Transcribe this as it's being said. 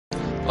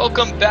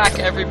Welcome back,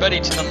 everybody,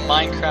 to the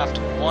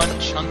Minecraft One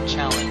Chunk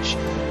Challenge.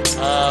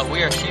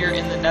 We are here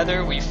in the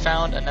nether. We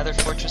found another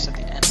fortress at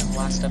the end of the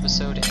last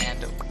episode,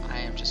 and I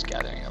am just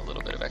gathering a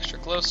little bit of extra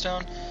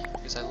glowstone,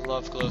 because I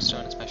love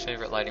glowstone. It's my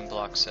favorite lighting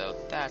block, so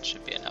that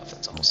should be enough.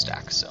 That's a whole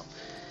stack, so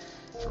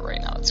for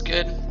right now it's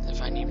good.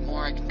 If I need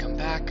more, I can come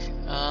back.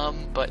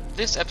 But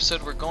this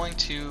episode, we're going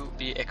to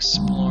be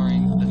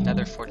exploring the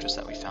nether fortress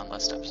that we found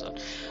last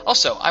episode.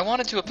 Also, I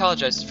wanted to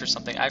apologize for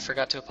something. I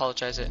forgot to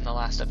apologize it in the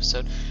last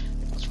episode.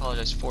 Let's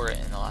apologize for it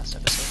in the last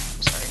episode.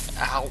 I'm sorry.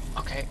 Ow.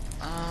 Okay.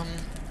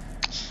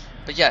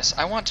 But yes,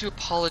 I want to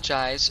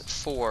apologize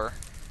for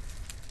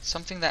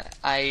something that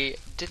I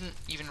didn't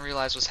even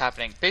realize was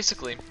happening.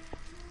 Basically,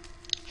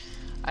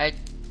 I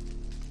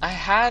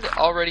had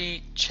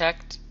already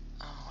checked.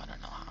 Oh, I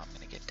don't know how I'm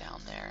gonna get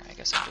down there. I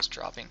guess I'm just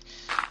dropping.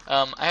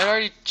 I had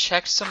already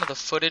checked some of the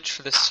footage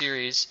for the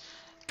series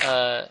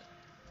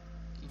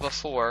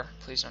before.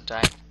 Please don't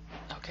die.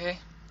 Okay.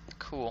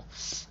 Cool.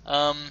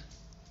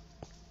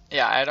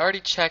 Yeah, I had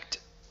already checked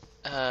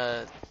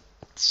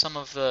some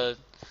of the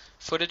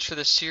footage for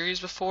the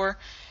series before,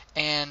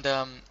 and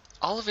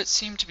all of it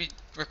seemed to be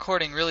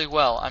recording really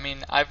well. I mean,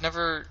 I've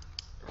never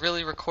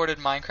really recorded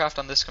Minecraft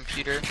on this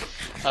computer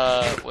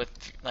with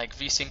like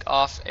VSync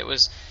off. It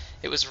was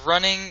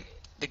running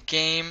the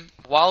game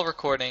while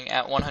recording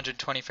at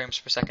 120 frames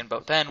per second.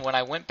 But then when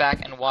I went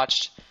back and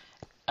watched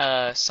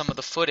some of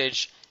the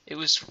footage, it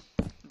was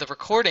the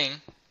recording.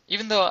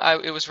 Even though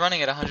it was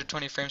running at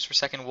 120 frames per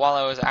second while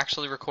I was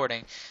actually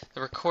recording, the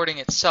recording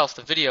itself,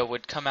 the video,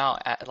 would come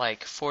out at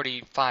like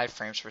 45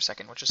 frames per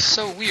second, which is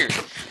so weird.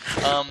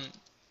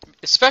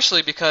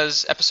 Especially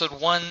because episode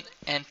 1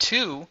 and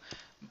 2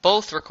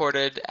 both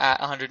recorded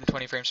at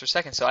 120 frames per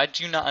second, so I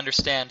do not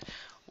understand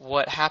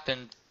what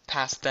happened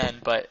past then,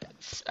 but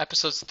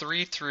episodes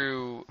 3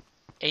 through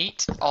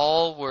 8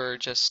 all were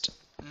just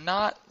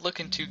not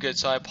looking too good,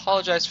 so I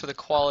apologize for the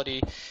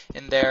quality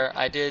in there.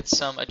 I did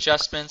some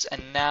adjustments,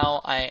 and now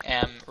I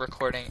am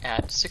recording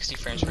at 60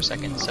 frames per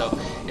second, so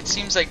it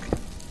seems like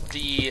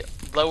the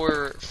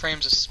lower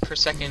frames per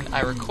second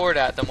I record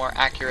at, the more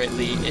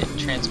accurately it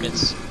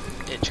translates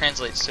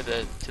to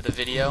the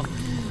video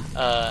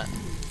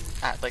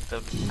at like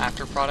the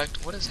after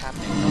product. What is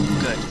happening? Oh,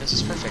 good. This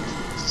is perfect.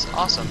 This is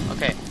awesome.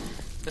 Okay,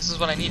 this is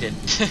what I needed.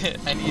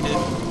 I needed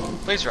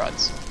blaze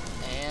rods,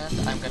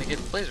 and I'm gonna get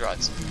blaze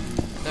rods.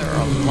 There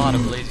are a lot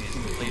of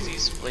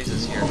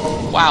blazes here.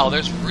 Wow,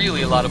 there's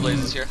really a lot of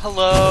blazes here.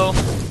 Hello.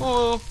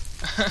 Whoa.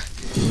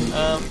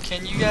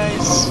 Can you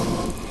guys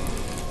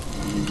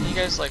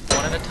like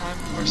one at a time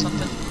or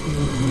something?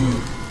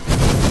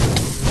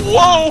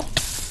 Whoa.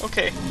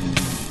 Okay.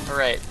 All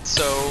right.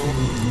 So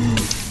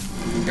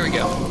here we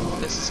go.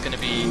 This is gonna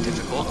be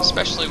difficult,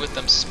 especially with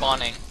them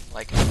spawning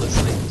like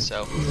endlessly.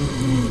 So.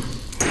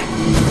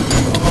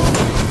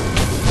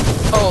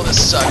 Oh,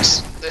 this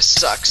sucks. This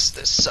sucks.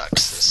 This sucks.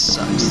 This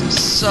sucks.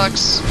 This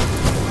sucks.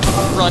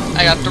 Run.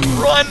 I have to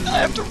run. I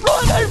have to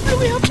run. I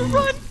really have to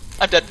run.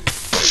 I'm dead.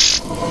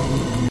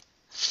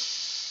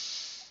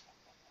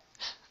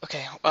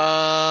 Okay.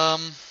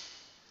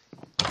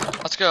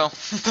 Let's go.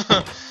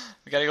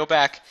 We gotta go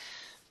back.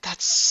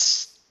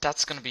 That's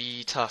gonna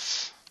be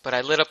tough. But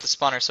I lit up the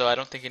spawner, so I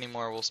don't think any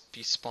more will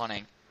be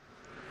spawning.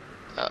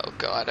 Oh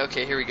god,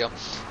 okay, here we go.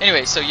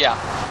 Anyway, so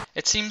yeah,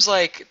 it seems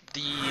like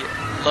the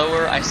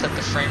lower I set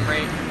the frame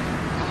rate...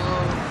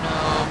 Oh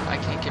no, I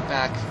can't get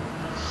back.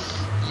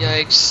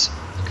 Yikes.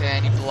 Okay, I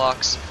need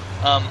blocks.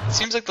 It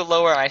seems like the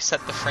lower I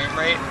set the frame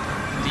rate,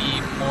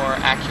 the more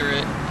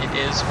accurate it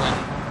is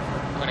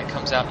when it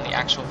comes out in the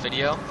actual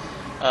video.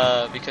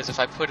 Because if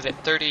I put it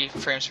at 30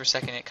 frames per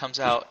second, it comes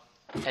out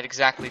at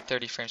exactly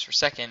 30 frames per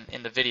second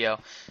in the video,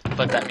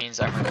 but that means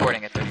I'm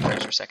recording at 30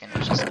 frames per second,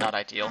 which is not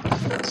ideal.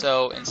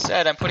 So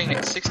instead, I'm putting it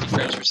at 60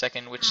 frames per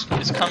second, which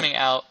is coming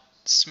out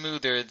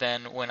smoother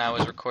than when I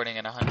was recording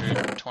at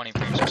 120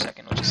 frames per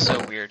second, which is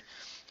so weird.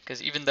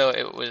 Because even though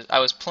I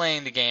was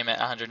playing the game at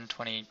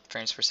 120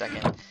 frames per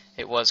second,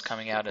 it was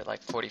coming out at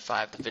like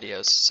 45, the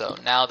videos. So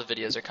now the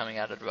videos are coming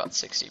out at about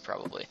 60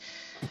 probably.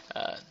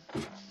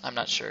 I'm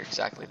not sure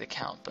exactly the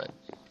count, but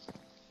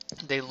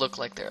they look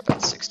like they're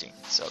about 60,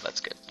 so that's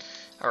good.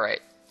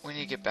 Alright, we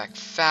need to get back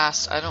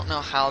fast. I don't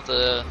know how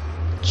the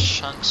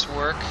chunks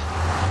work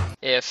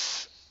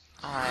if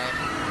I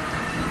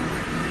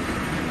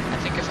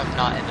think if I'm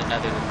not in the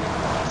nether,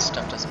 the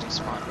stuff doesn't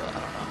despawn, but I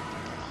don't know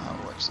how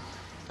it works.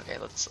 Okay,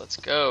 let's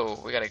go.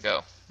 We gotta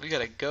go. We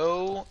gotta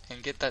go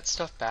and get that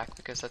stuff back,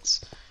 because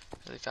that's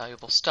really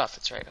valuable stuff.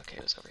 That's right. Okay,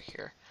 it was over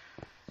here.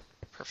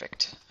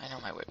 Perfect. I know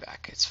my way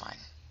back. It's fine.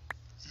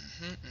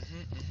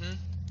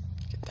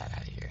 Get that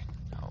out of here.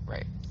 Oh,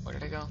 right. Where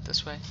did I go?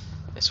 This way?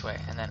 This way.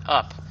 And then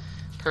up.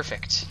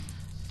 Perfect.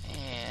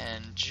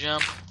 And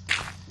jump.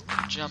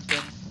 Jump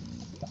in.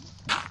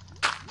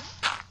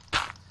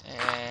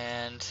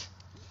 And...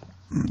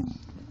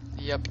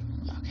 Yep.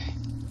 Okay.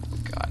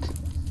 God.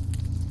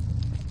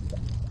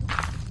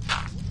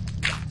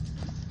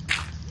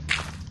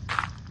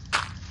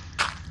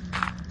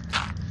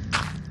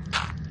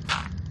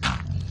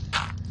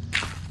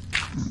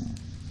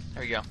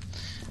 There we go.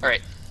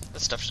 Alright,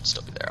 this stuff should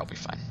still be there. I'll be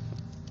fine.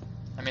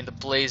 I mean, the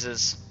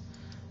blazes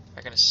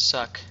are gonna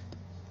suck.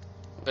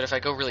 But if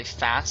I go really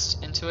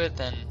fast into it,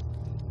 then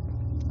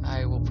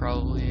I will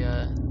probably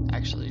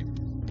actually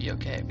be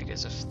okay.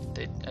 Because if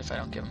I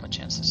don't give them a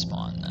chance to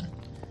spawn, then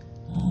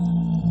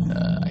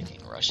I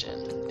can rush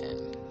in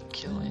and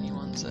kill any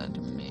ones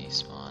that may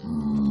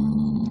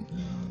spawn.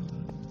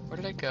 Where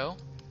did I go?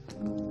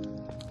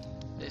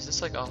 Is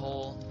this like a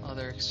whole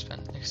other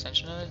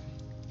extension of it?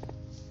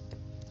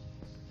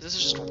 Is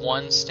this just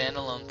one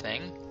standalone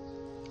thing?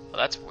 Oh,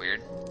 that's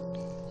weird.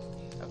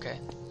 Okay,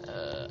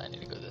 I need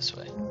to go this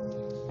way.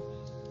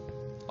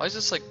 Why is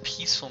this like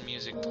peaceful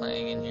music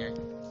playing in here?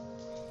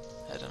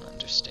 I don't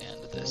understand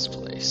this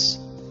place.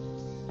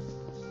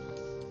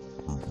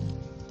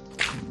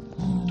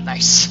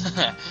 Nice!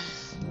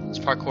 It's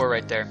parkour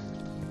right there.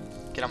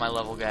 Get on my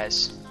level,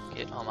 guys.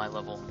 Get on my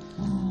level.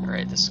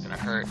 Alright, this is gonna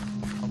hurt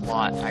a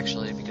lot,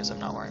 actually, because I'm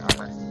not wearing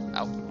armor.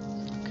 Ow.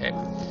 Okay.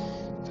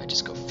 If I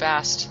just go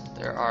fast,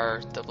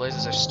 the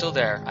blazes are still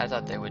there. I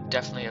thought they would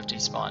definitely have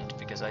despawned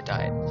because I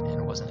died and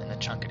it wasn't in the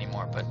chunk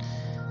anymore, but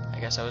I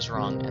guess I was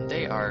wrong. And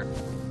they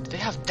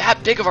have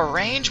that big of a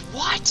range?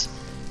 What?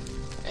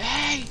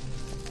 Hey!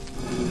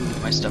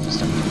 My stuff is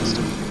definitely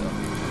still here, though.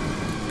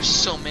 There's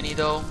so many,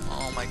 though.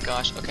 Oh my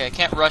gosh. Okay, I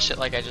can't rush it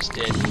like I just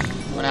did.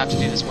 I'm gonna have to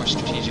do this more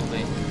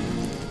strategically.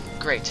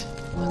 Great.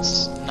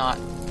 Let's not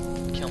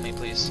kill me,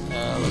 please.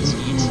 Let's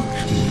eat.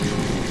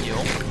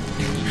 Heal.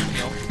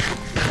 Heal.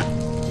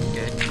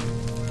 Good.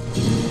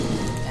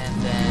 And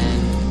then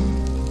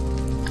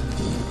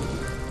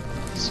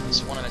let's do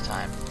this one at a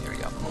time. Here we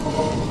go.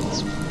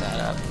 Let's put that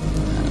up.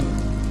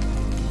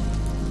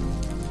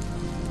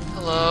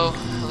 Hello.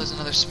 Oh, there's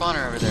another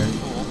spawner over there.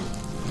 Cool.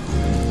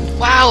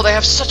 Wow, they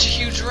have such a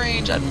huge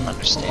range. I don't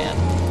understand.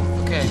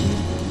 Okay.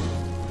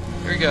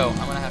 Here we go.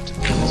 I'm gonna have to do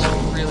this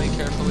really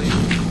carefully.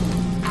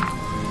 We're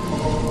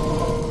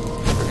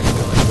gonna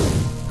go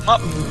like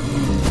up.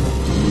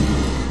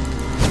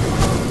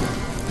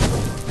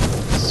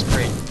 This is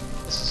great.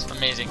 This is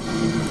amazing.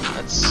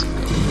 Let's go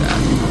with that.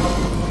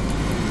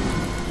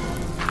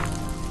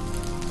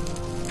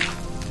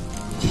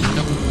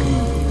 Nope.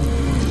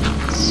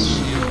 Let's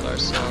shield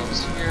ourselves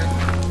here.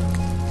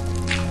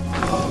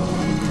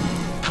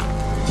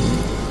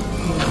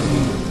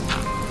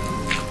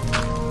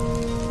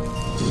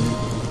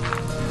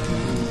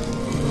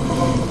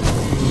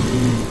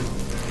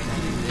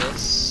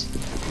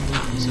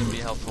 This would be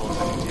helpful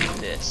if I could do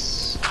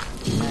this.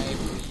 Can I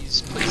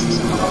please place this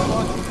on the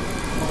block?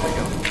 There we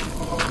go.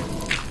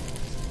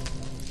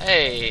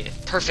 Hey,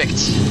 perfect.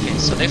 Okay,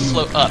 so they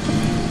float up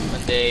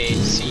when they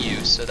see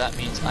you, so that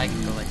means I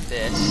can go like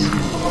this.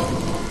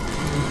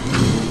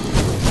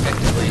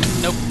 Effectively.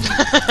 Nope.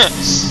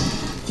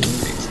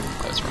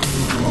 I was wrong.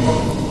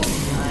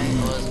 I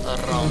was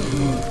wrong.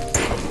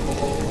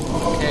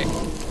 Okay.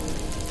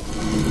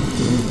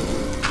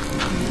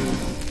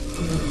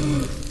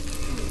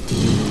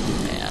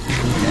 Man,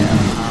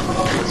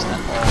 is that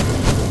all?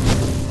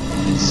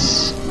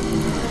 Let's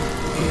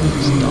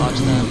dodge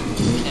them.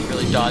 Can't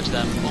really dodge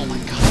them. Oh my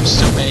god, there's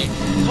so many.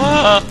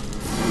 Ah!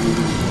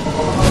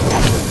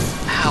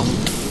 Ow.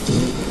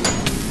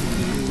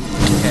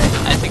 Okay,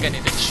 I think I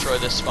need to destroy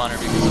this spawner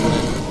because I'm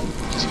gonna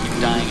just keep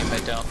dying if I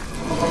don't.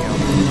 There we go.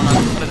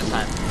 One at a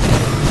time.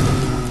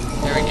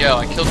 There we go,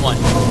 I killed one.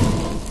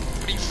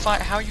 What are you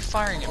how are you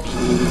firing at me?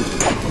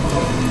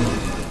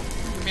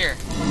 Come here.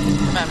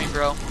 Come at me,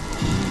 bro.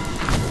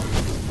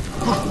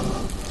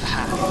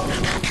 Aha.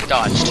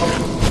 Dodged.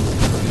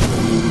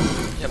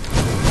 Yep.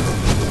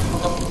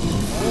 Oh.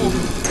 Ooh,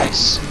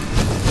 nice.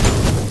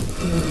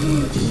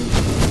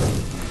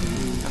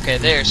 Okay,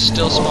 they're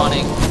still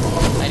spawning.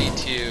 I need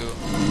to keep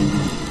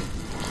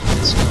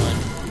this going.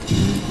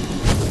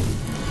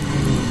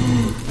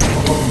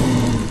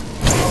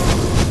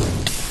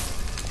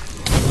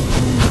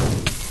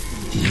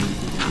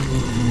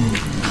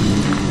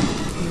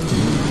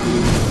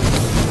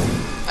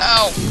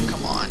 Ow!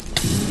 Come on.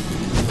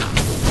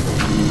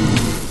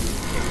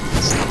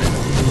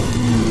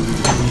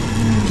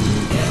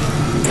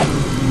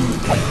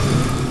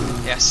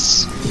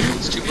 Yes.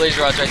 There's two blaze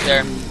rods right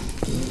there.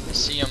 I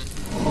see them.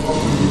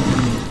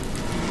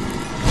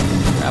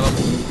 Grab them.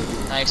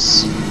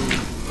 Nice.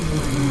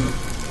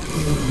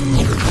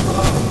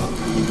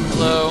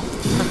 Hello.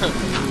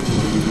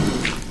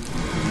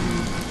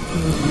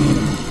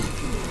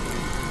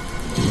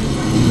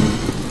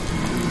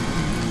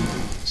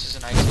 This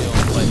isn't ideal,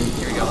 but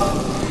here we go.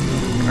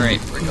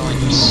 Alright, we're going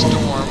to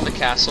storm the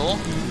castle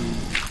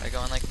by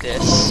going like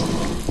this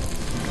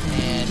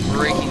and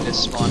breaking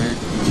this spawner.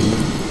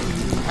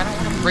 I don't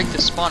want to break the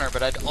spawner,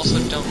 but I also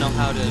don't know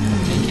how to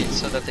make it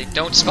so that they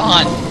don't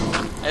spawn.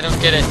 I don't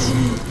get it.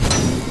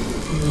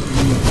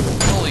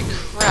 Holy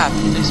crap,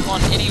 they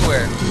spawn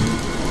anywhere.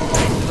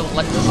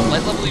 Does the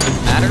light level even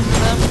matter for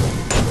them?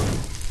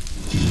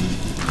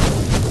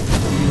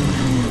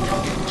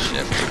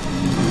 Shift.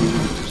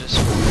 Just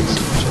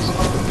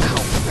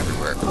ow,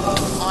 everywhere.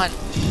 Come on.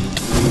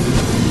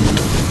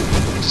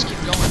 Just keep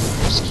going.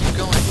 Just keep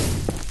going.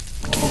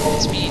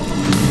 It's me.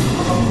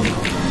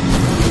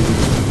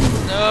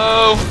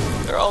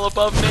 all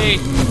above me. I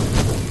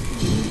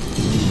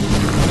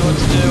don't know what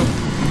to do.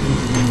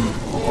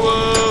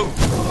 Whoa!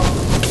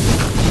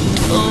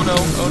 Oh no!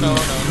 Oh no!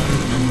 Oh no!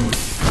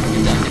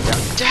 Get down! Get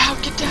down! Get down!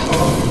 Get down!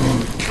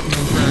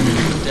 Burn to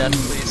death,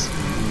 please.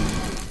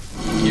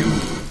 Thank you.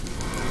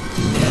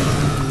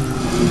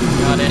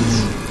 Got it.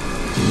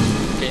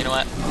 Okay, you know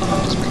what?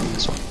 Let's bring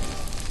this one.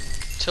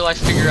 Until I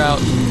figure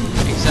out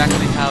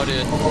exactly how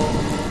to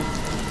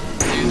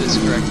do this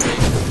correctly.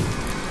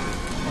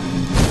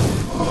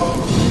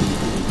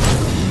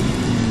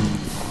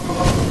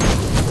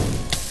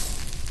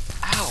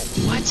 Ow,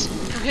 what?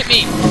 Who hit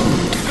me?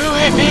 Who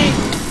hit me?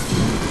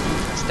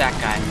 It's that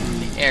guy.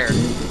 The air. You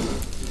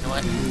know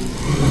what?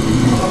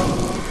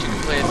 You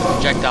can play the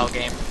projectile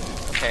game.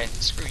 Okay,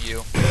 screw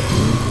you.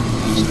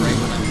 Just right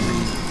when I'm free.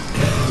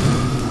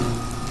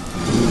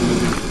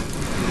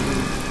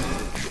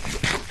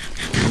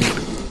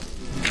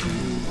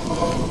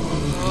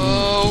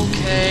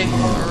 Okay,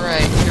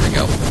 alright, here we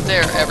go.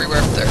 They're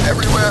everywhere, they're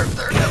everywhere,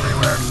 they're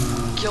everywhere.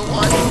 Kill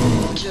one,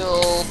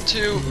 kill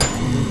two.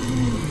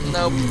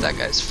 Nope, that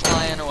guy's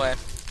flying away.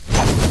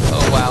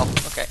 Oh wow,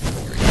 okay,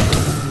 here we go.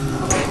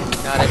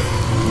 Got it,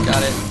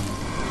 got it.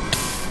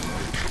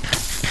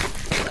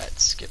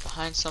 Let's get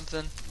behind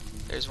something.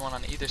 There's one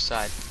on either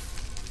side.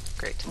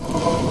 Great.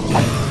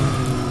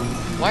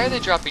 Why are they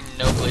dropping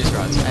no blaze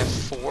rods? I have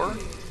 4.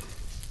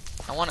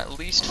 I want at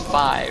least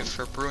 5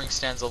 for brewing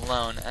stands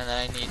alone, and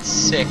then I need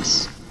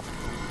 6.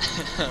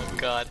 Oh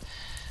god.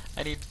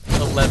 I need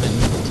 11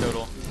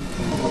 total.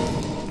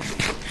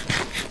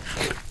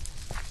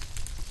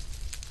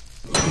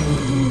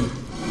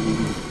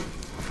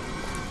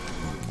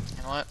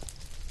 You know what?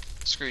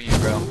 Screw you,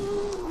 bro.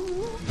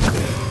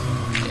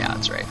 Yeah,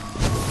 that's right.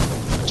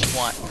 What you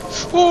want?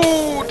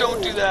 Ooh,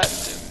 don't do that.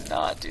 Do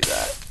not do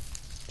that.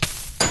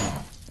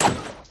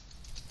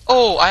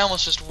 Oh, I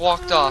almost just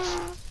walked off.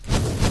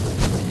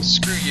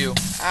 Screw you.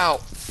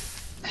 Ow.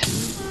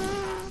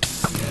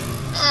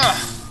 Ugh.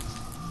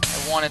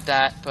 I wanted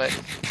that, but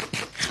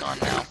it's gone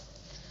now.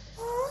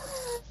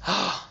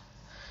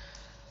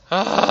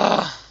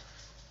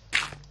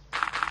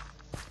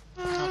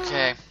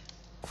 Okay.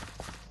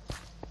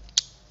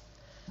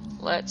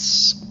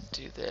 Let's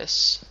do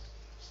this.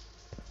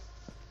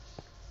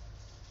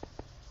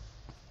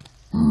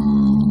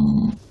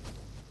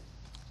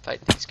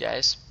 Fight these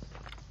guys.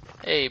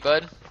 Hey,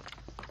 bud.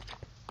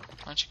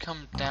 Why don't you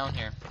come down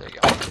here? There you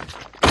go.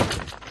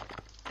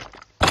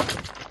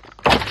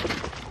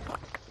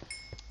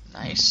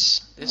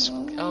 Nice. This.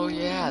 Oh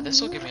yeah,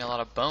 this will give me a lot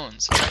of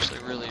bones. It's actually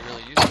really,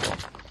 really useful.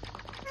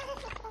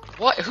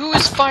 What? Who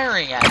is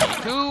firing at me?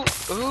 Who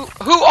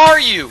are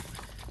you?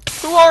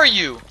 Who are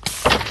you?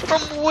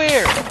 From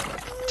where?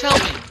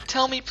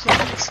 Tell me,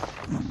 please.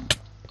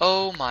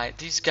 Oh my,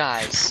 these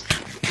guys.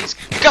 These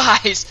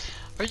guys.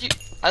 Are you?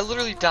 I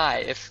literally die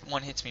if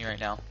one hits me right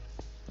now.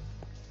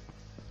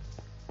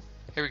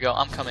 Here we go,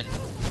 I'm coming.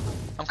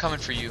 I'm coming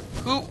for you.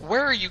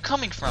 Where are you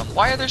coming from?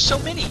 Why are there so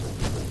many?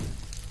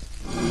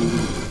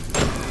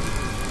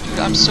 Dude,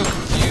 I'm so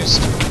confused.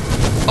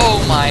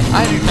 Oh my,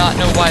 I do not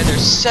know why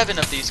there's 7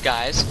 of these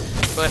guys,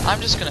 but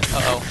I'm just gonna,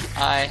 uh-oh,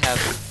 I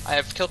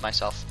have killed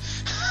myself.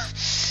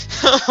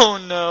 Oh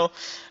no.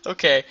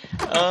 Okay,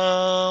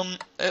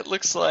 it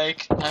looks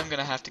like I'm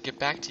gonna have to get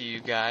back to you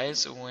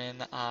guys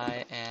when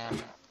I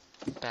am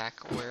back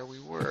where we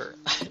were.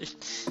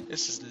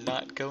 This is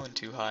not going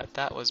too hot.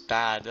 That was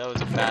bad. That was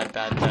a bad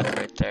death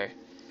right there.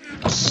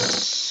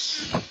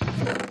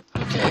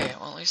 Okay,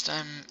 well at least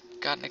I'm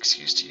got an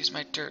excuse to use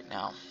my dirt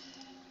now.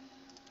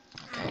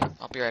 Okay,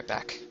 I'll be right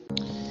back.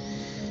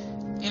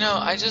 You know,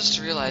 I just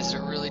realized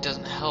it really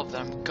doesn't help that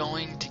I'm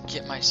going to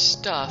get my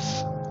stuff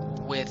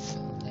with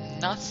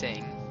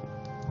nothing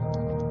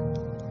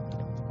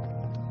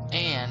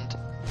and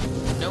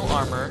no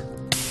armor.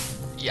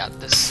 Yeah,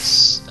 this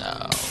is...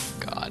 oh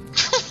god.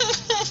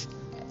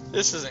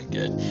 This isn't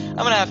good. I'm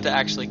gonna have to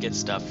actually get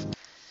stuff.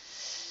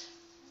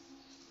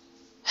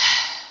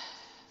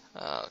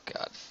 Oh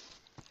god.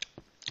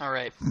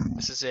 Alright,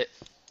 this is it.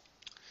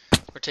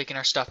 We're taking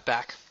our stuff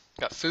back.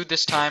 Got food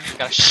this time.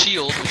 Got a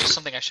shield, which is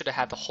something I should have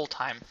had the whole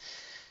time,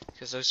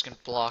 because those can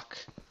block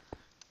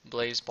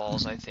blaze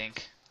balls, I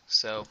think.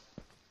 So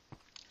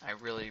I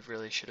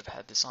really should have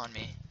had this on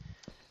me.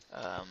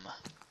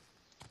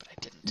 But I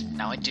didn't.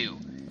 Now I do.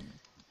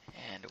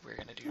 And we're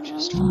gonna do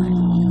just fine.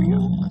 Here we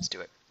go. Let's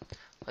do it.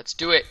 Let's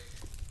do it!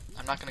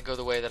 I'm not gonna go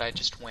the way that I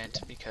just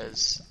went,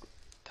 because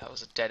that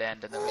was a dead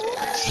end and there was a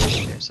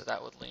place there, so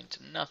that would lead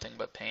to nothing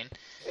but pain.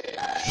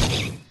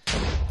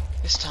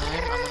 This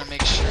time, I'm gonna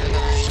make sure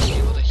that I'm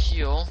able to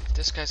heal.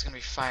 This guy's gonna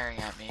be firing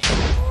at me,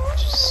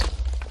 which is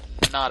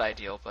not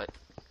ideal, but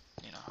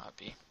you know how it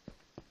be.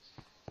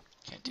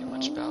 Can't do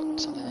much about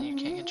something that you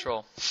can't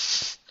control.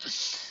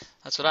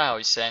 That's what I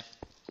always say.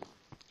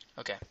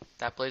 Okay,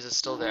 that blaze is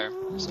still there,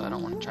 so I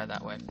don't want to try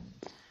that way.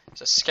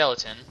 There's a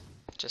skeleton,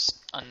 just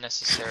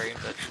unnecessary,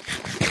 but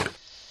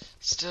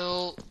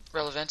still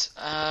relevant.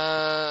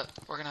 We're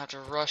gonna have to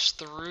rush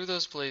through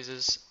those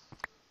blazes.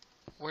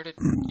 Where did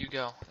you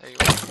go? There you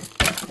are.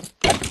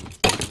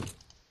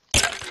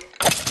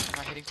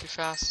 I hitting too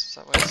fast? Is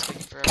that why it's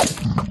taking forever?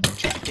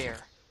 Don't you dare.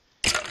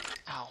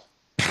 Ow.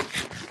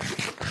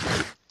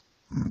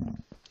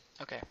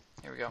 Okay,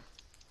 here we go.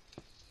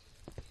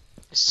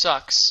 It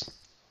sucks.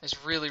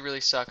 This really,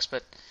 really sucks,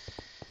 but...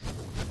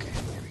 Okay,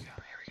 here we go,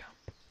 here we go.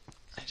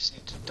 I just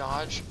need to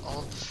dodge all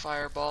of the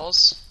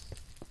fireballs.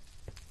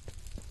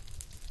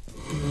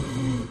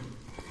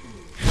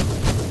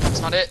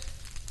 That's not it.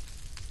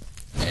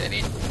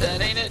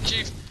 That ain't it,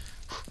 Chief.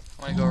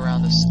 I want to go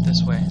around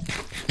this way.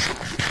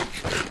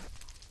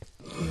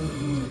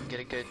 Get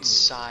a good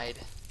side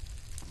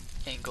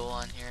angle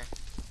on here.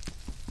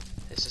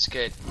 This is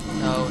good.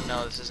 Oh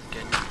no, this isn't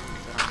good. I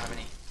don't have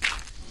any.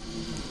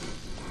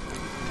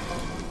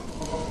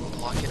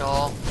 Block it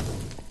all.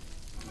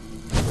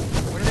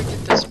 Where did I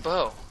get this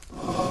bow?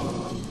 I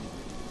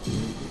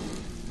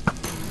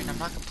mean, I'm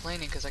not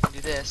complaining because I can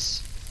do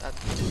this. That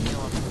didn't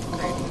kill him.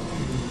 Okay.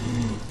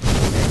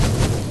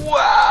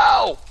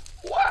 Wow!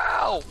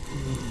 Wow!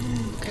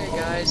 Okay,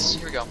 guys,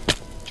 here we go.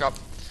 Drop.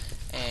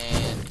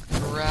 And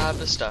grab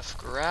the stuff.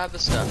 Grab the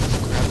stuff.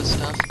 Grab the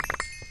stuff.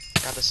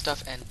 Grab the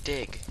stuff and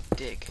dig.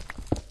 Dig.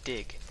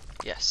 Dig.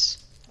 Yes.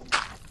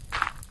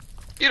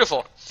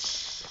 Beautiful.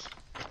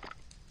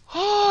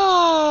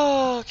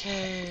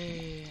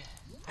 Okay.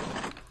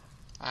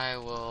 I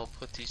will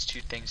put these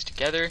two things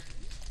together.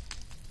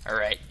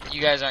 Alright,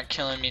 you guys aren't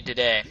killing me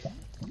today.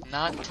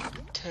 Not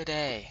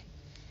today.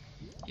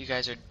 You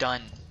guys are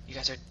done. You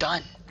guys are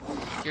done.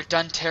 You're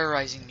done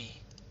terrorizing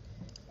me.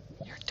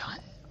 You're done.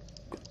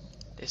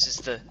 This is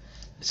the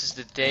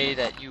day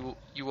that you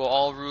will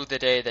all rue the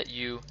day that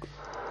you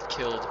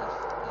killed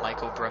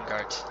Michael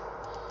Brungart.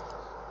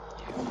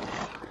 You will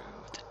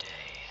rue the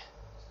day.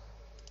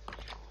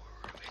 You will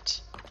rue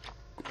it.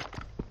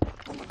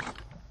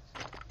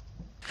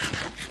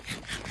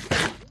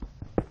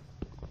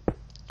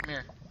 Come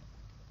here.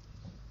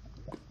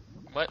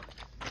 What?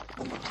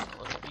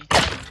 Look at me.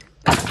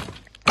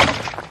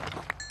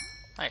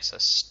 Nice, a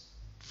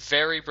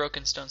very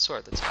broken stone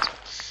sword. That's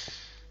awesome.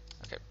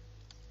 Okay.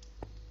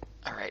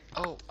 Alright.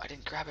 Oh, I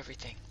didn't grab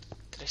everything.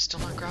 Did I still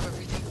not grab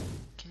everything?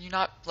 Can you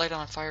not light it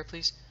on fire,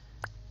 please?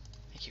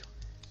 Thank you.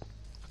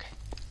 Okay.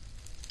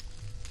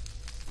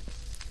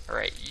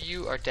 Alright,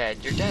 you are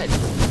dead. You're dead.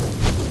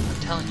 I'm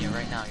telling you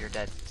right now, you're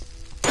dead.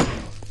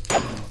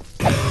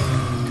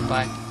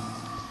 Goodbye.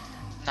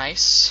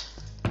 Nice.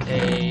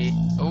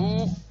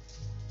 Oh.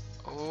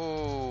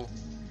 Oh.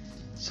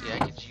 See, I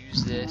could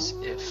use this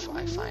if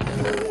I find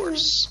a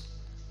horse.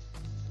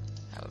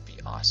 That would be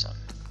awesome.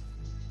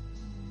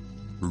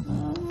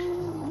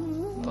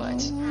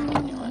 But, you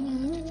know what? I'm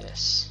gonna do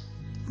this.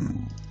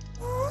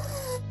 There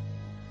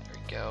we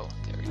go.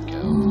 There we go.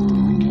 There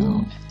we go.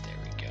 And there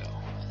we go.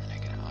 And then I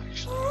can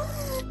actually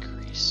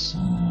decrease.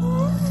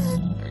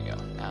 There we go.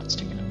 Now it's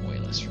taking up way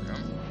less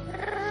room.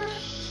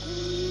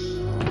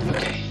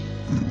 Okay.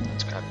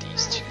 Let's grab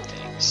these two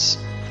things.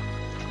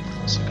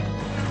 I'm also gonna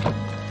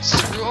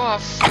screw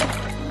off.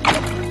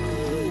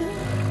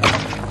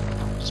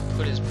 Just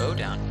put his bow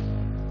down.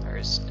 Or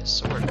his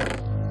sword.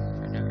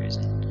 For no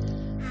reason.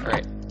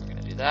 Alright, we're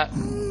gonna do that.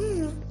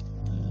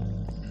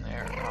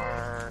 There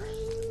are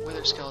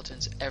wither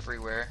skeletons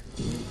everywhere.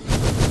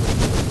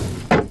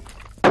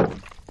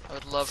 I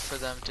would love for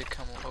them to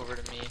come over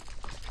to me.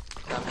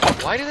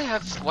 Why do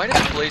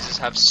the blazes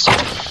have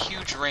such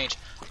huge range?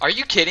 Are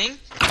you kidding?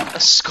 A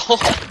skull?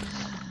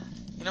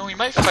 You know, we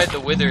might fight the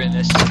wither in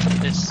this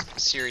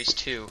series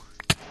too.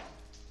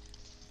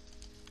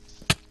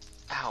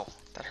 Ow,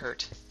 that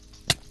hurt.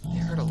 It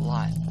hurt a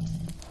lot.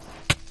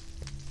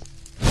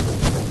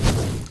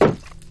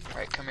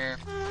 Alright, come here.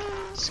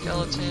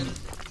 Skeleton.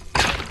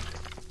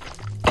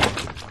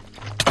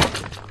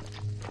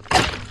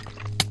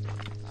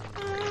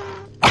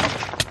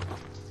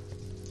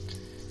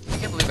 I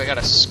can't believe I got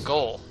a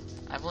skull.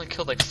 I've only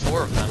killed like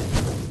 4 of them.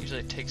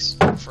 Usually it takes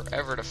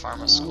forever to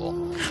farm a skull.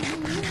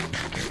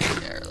 Okay,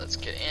 there, let's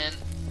get in.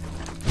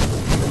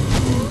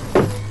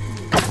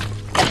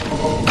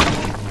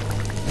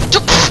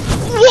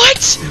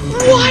 What?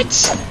 What?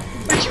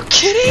 Are you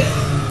kidding?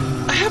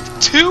 I have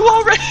 2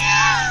 already?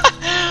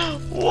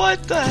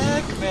 What the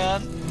heck,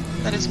 man?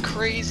 That is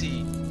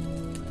crazy.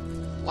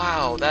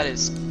 Wow, that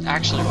is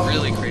actually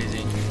really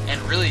crazy.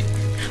 And really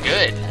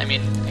good. I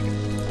mean, the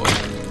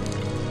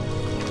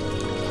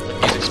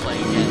music's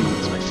playing again.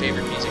 It's my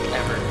favorite music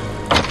ever.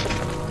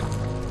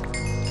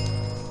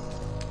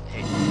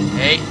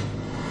 Hey,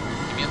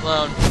 leave me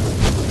alone.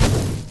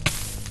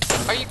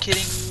 Are you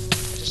kidding?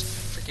 I just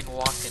freaking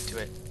walked into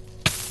it.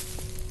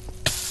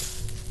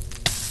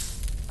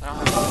 I don't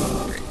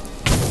have great.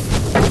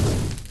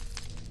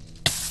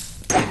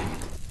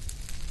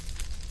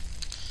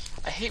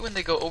 I hate when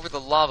they go over the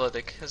lava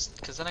because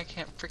then I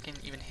can't freaking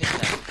even hit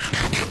them.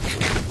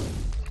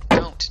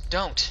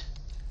 Don't.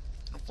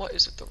 What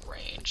is it, the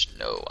range?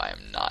 No, I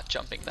am not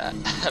jumping that.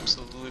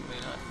 Absolutely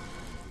not.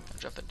 I'm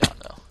jumping down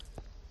though.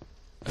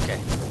 Okay.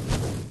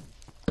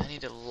 I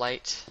need to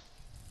light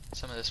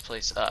some of this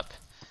place up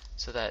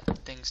so that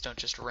things don't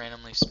just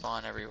randomly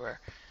spawn everywhere.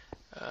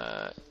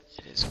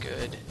 It is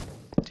good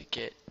to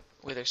get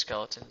wither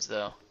skeletons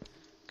though.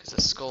 because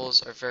the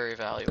skulls are very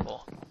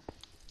valuable.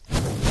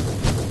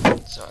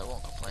 So I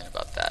won't complain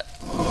about that.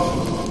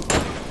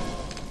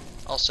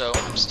 Also,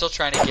 I'm still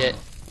trying to get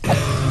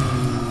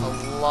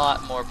a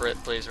lot more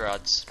blaze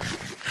rods.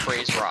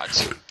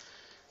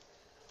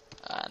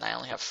 And I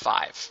only have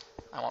 5.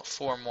 I want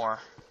 4 more.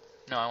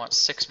 No, I want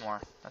 6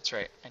 more. That's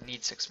right. I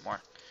need 6 more.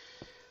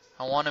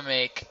 I want to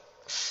make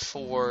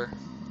 4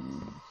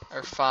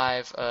 or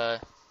 5,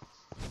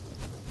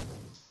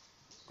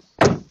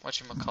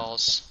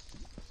 whatchamacalls,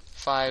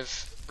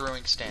 5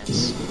 brewing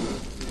stands.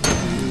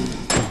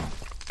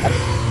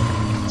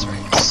 That's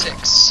right,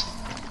 6.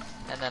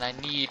 And then I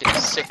need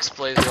 6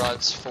 blaze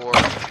rods for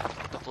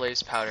the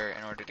blaze powder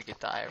in order to get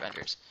the Eye of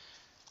Enders.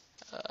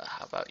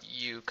 How about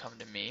you come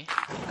to me?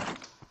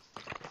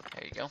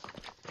 There you go.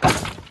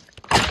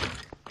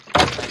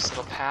 Nice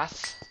little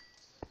path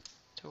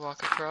to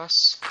walk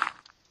across.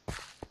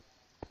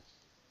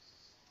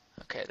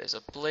 Okay, there's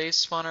a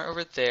blaze spawner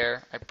over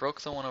there. I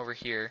broke the one over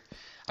here.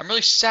 I'm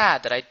really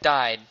sad that I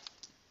died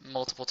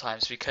multiple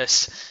times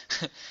because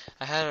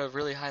I had a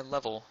really high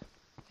level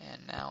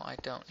and now I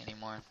don't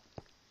anymore.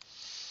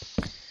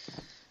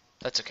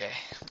 That's okay.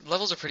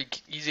 Levels are pretty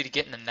easy to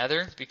get in the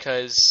nether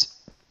because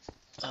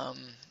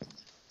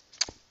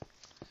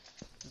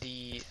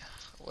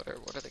what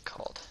are they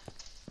called?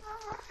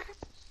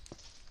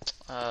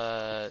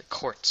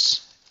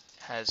 Quartz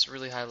has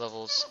really high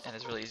levels and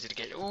is really easy to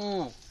get.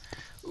 Ooh,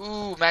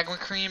 magma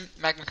cream.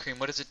 Magma cream.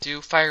 What does it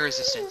do? Fire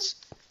resistance.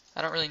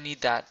 I don't really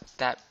need that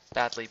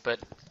badly, but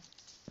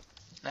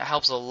that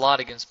helps a lot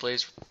against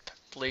blazes.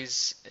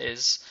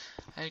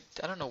 I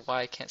don't know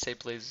why I can't say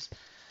blazes.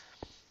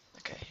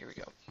 Okay, here we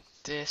go.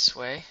 This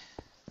way.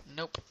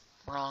 Nope.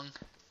 Wrong.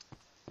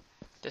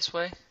 This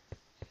way.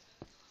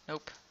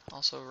 Nope.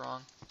 Also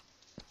wrong.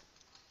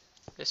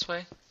 This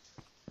way.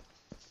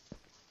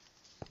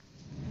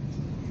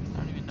 I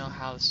don't even know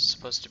how this is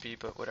supposed to be,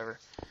 but whatever.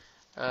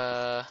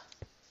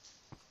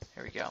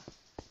 Here we go.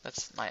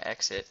 That's my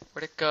exit.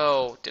 Where'd it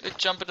go? Did it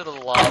jump into the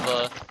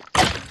lava?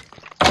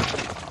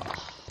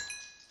 Oh,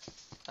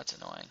 that's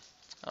annoying.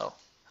 Oh,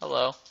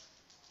 hello.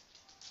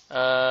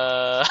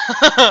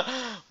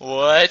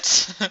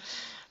 What?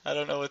 I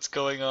don't know what's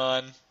going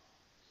on.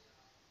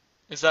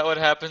 Is that what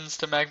happens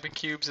to magma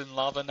cubes in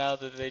lava now,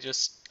 that they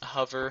just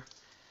hover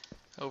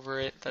over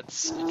it?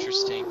 That's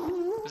interesting.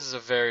 This is a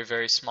very,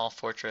 very small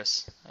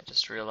fortress, I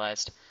just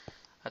realized.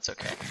 That's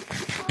okay.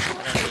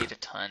 I don't need a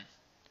ton.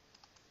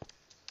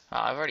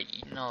 Wow, I've already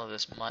eaten all of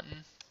this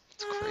mutton.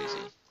 It's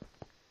crazy.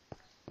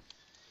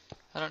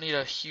 I don't need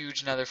a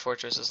huge nether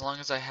fortress as long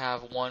as I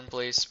have 1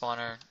 blaze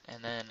spawner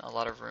and then a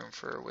lot of room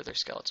for wither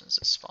skeletons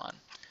to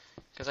spawn.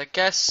 Because I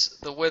guess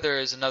the wither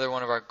is another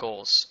one of our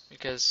goals.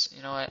 Because,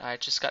 you know what, I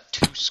just got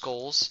 2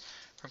 skulls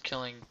from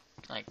killing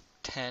like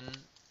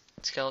 10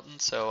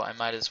 skeletons, so I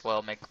might as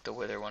well make the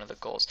wither one of the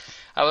goals.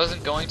 I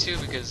wasn't going to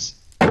because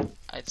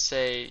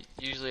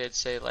usually I'd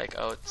say like,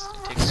 oh, it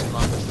takes too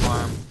long to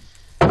farm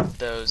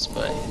those,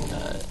 but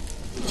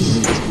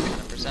it's kind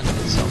of presented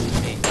itself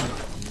to me.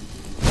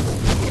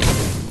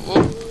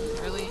 Whoa,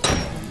 really?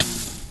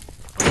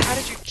 How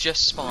did you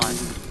just spawn?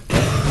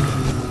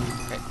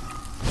 Okay.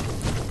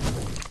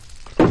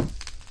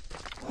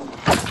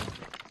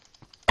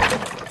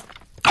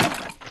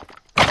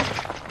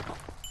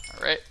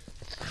 Alright.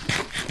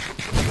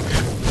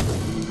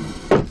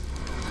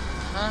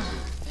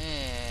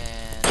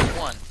 And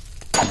 1,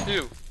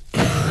 2,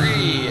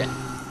 3.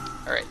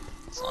 Alright.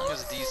 As long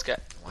as these guys...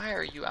 Why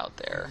are you out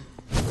there?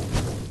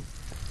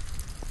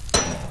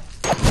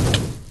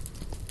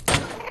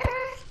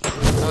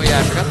 Oh yeah,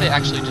 I forgot they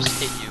actually just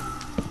hit you.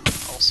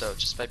 Also,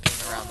 just by being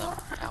around them.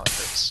 Ow, it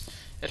hurts.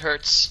 It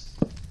hurts.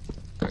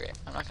 Okay,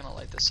 I'm not gonna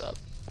light this up.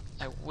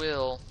 I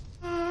will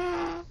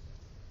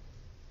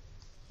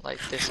light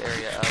this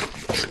area up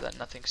so that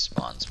nothing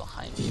spawns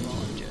behind me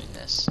while I'm doing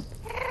this.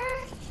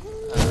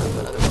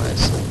 But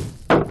otherwise...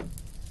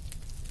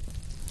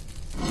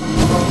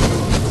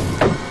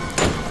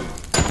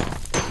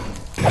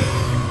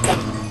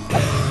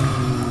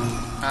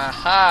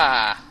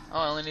 Aha! Oh,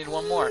 I only need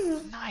 1 more.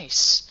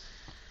 Nice.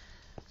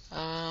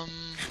 Let's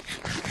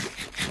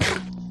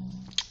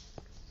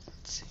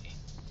see.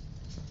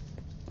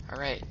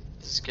 Alright,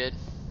 this is good.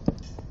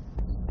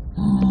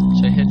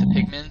 Should I hit the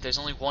pigmen? There's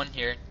only 1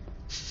 here.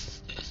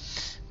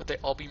 Would they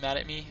all be mad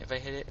at me if I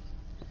hit it?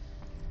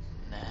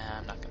 Nah,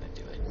 I'm not gonna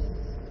do it.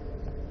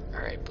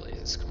 Alright,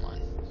 please, come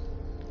on.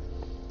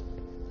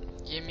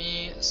 Give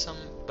me some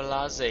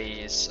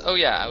blazes. Oh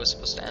yeah, I was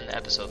supposed to end the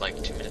episode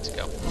like 2 minutes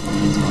ago.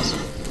 That's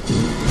awesome.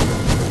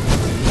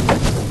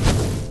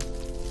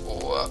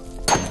 Whoa.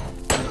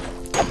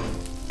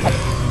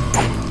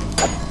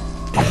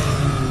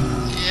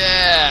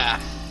 Yeah!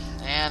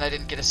 And I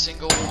didn't get a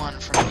single one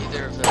from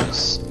either of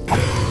those.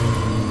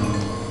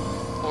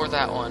 Or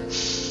that one.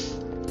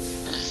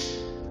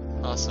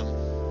 Awesome.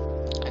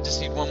 I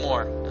just need 1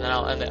 more, and then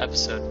I'll end the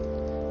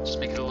episode. Just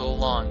make it a little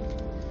long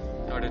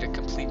in order to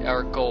complete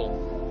our goal.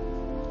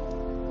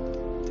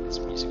 This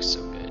music's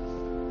so good.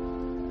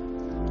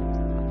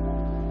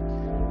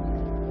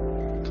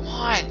 Come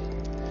on!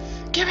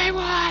 Give me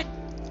one!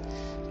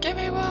 Give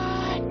me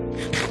one!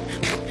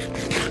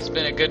 It's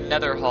been a good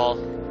nether haul.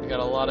 We got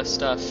a lot of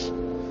stuff.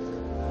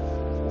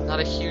 Not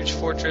a huge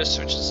fortress,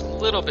 which is a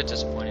little bit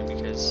disappointing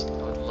because I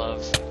would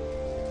love...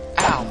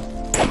 Ow!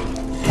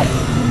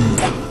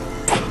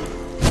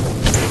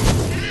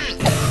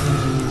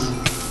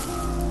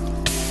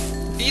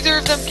 Neither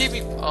of them gave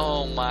me...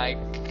 Oh my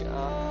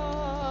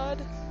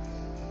god.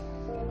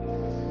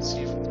 Let's see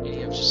if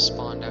any have just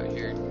spawned out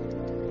here.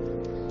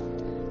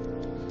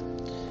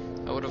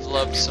 I would have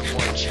loved some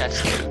more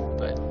chest loot,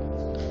 but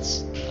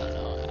it's, I don't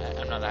know,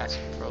 I'm not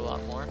asking for a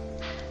lot more.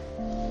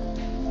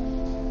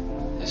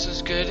 This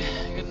is good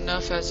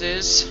enough as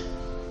is.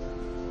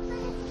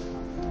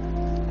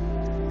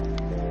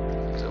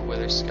 There's a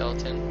wither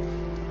skeleton.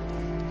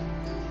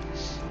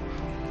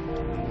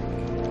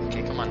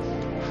 Okay, come on,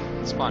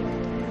 spawn.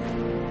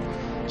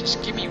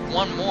 Just give me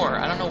one more.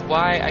 I don't know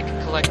why I can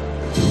collect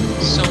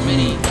so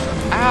many.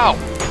 Ow!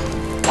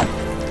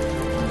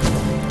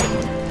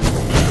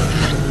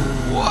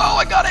 Whoa,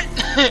 I got it!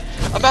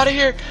 I'm out of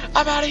here!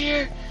 I'm out of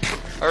here!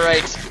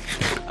 Alright.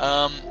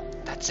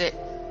 That's it.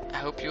 I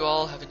hope you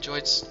all have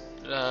enjoyed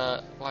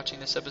watching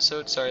this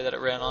episode. Sorry that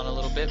it ran on a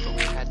little bit, but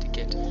we had to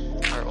get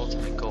our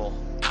ultimate goal.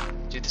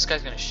 Dude, this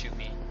guy's gonna shoot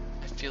me.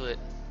 I feel it.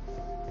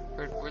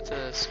 Where'd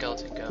the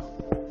skeleton go?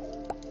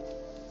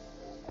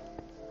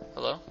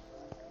 Hello?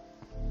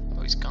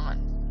 Oh, he's gone.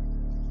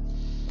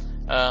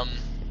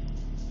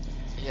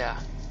 Yeah,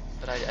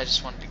 but I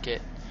just wanted to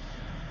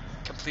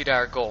complete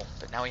our goal.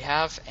 But now we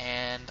have,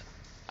 and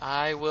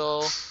I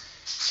will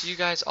see you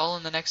guys all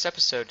in the next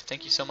episode.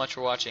 Thank you so much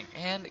for watching,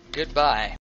 and goodbye.